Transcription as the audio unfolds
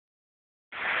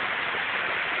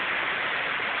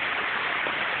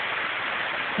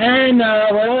Hannah,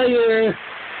 where are you?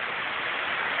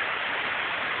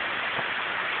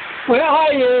 Where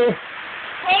are you?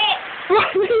 Hey.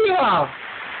 There you are.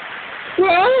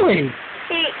 Where are we?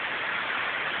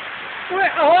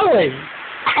 Where are we?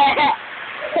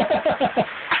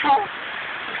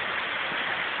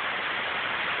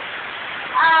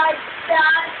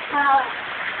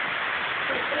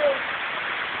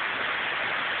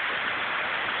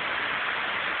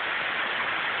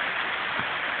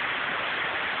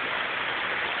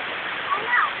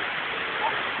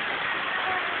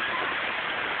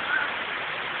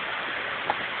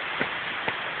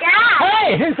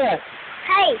 Hey, who's that?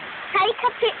 Hey, take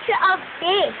a picture of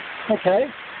this. Okay,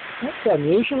 that's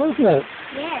unusual, isn't it?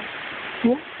 Yeah.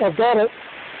 I've got it.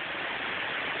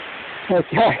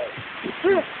 Okay.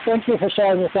 Thank you for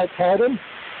showing us that, Caiden.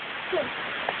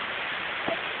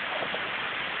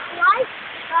 Right,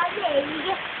 buddy.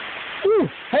 Ooh,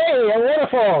 hey, a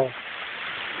waterfall.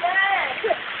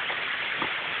 Yeah.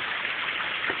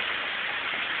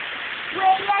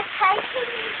 We're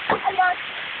taking a lot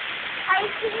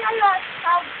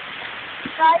of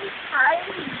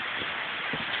photos.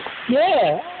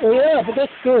 Yeah, we are, but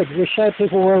that's good. We show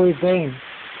people where we've been.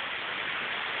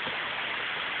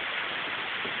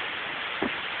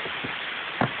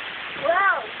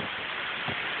 Wow.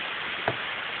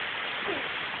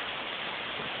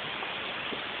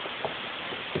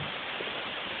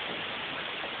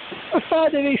 How far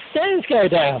do these stairs go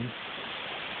down?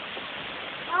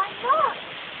 I'm not.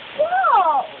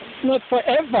 Whoa. Not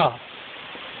forever.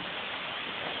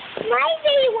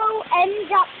 Maybe we'll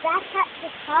end up back at the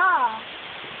car.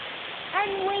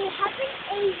 And we haven't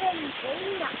even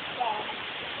been up there.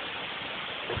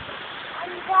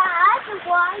 And Dad,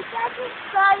 why does it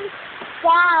go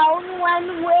down when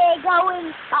we're going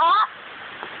up?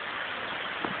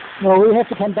 Well, we have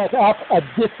to come back up a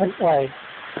different way.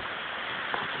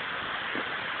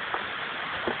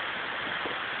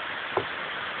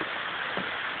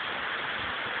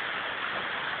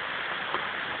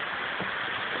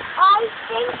 I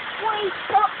think we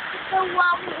took the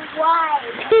wrong way.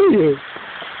 Do you?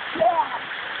 Yeah.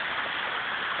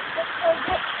 Because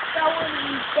it's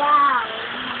going down.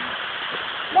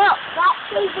 Look,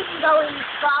 that's even going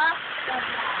faster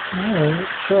now. Oh, it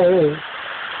sure is.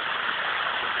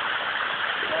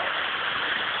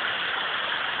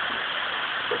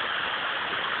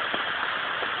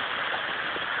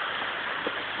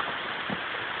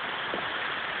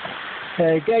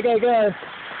 Okay, go, go, go.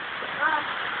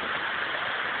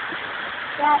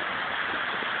 That,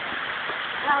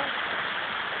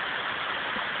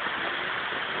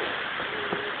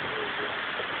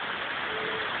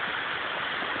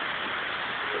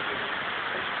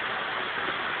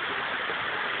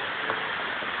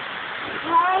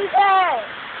 Hey there.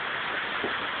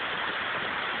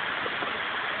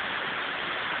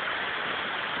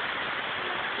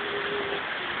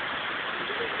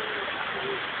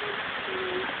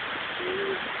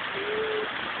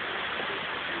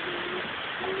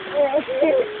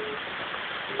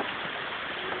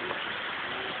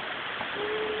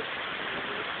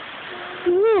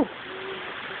 Woo.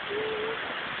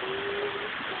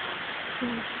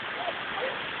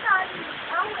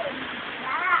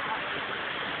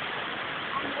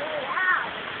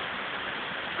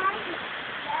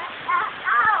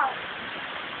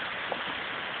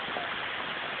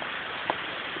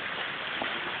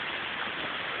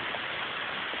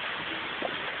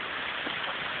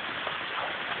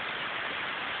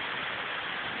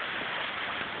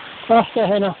 Faster,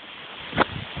 Hannah.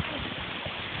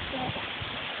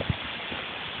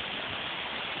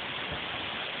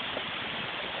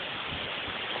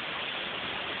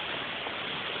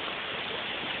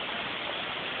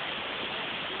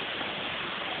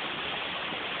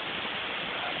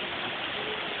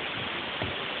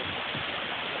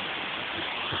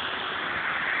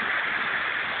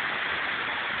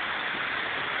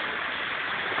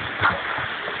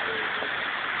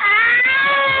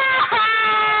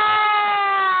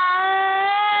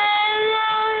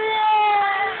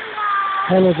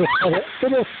 Hannah just had a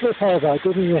little slip over.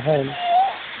 Give me your hand.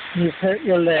 You've hurt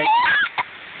your leg.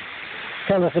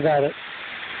 Tell us about it.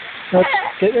 Let's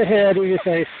get your hair out of your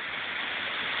face.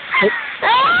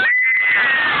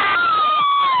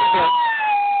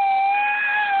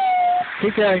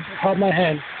 Keep going. Hold my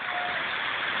hand.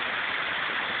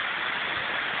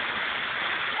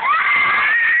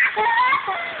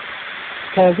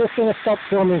 Okay, I'm just going to stop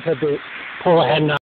filming for a bit. Poor Hannah.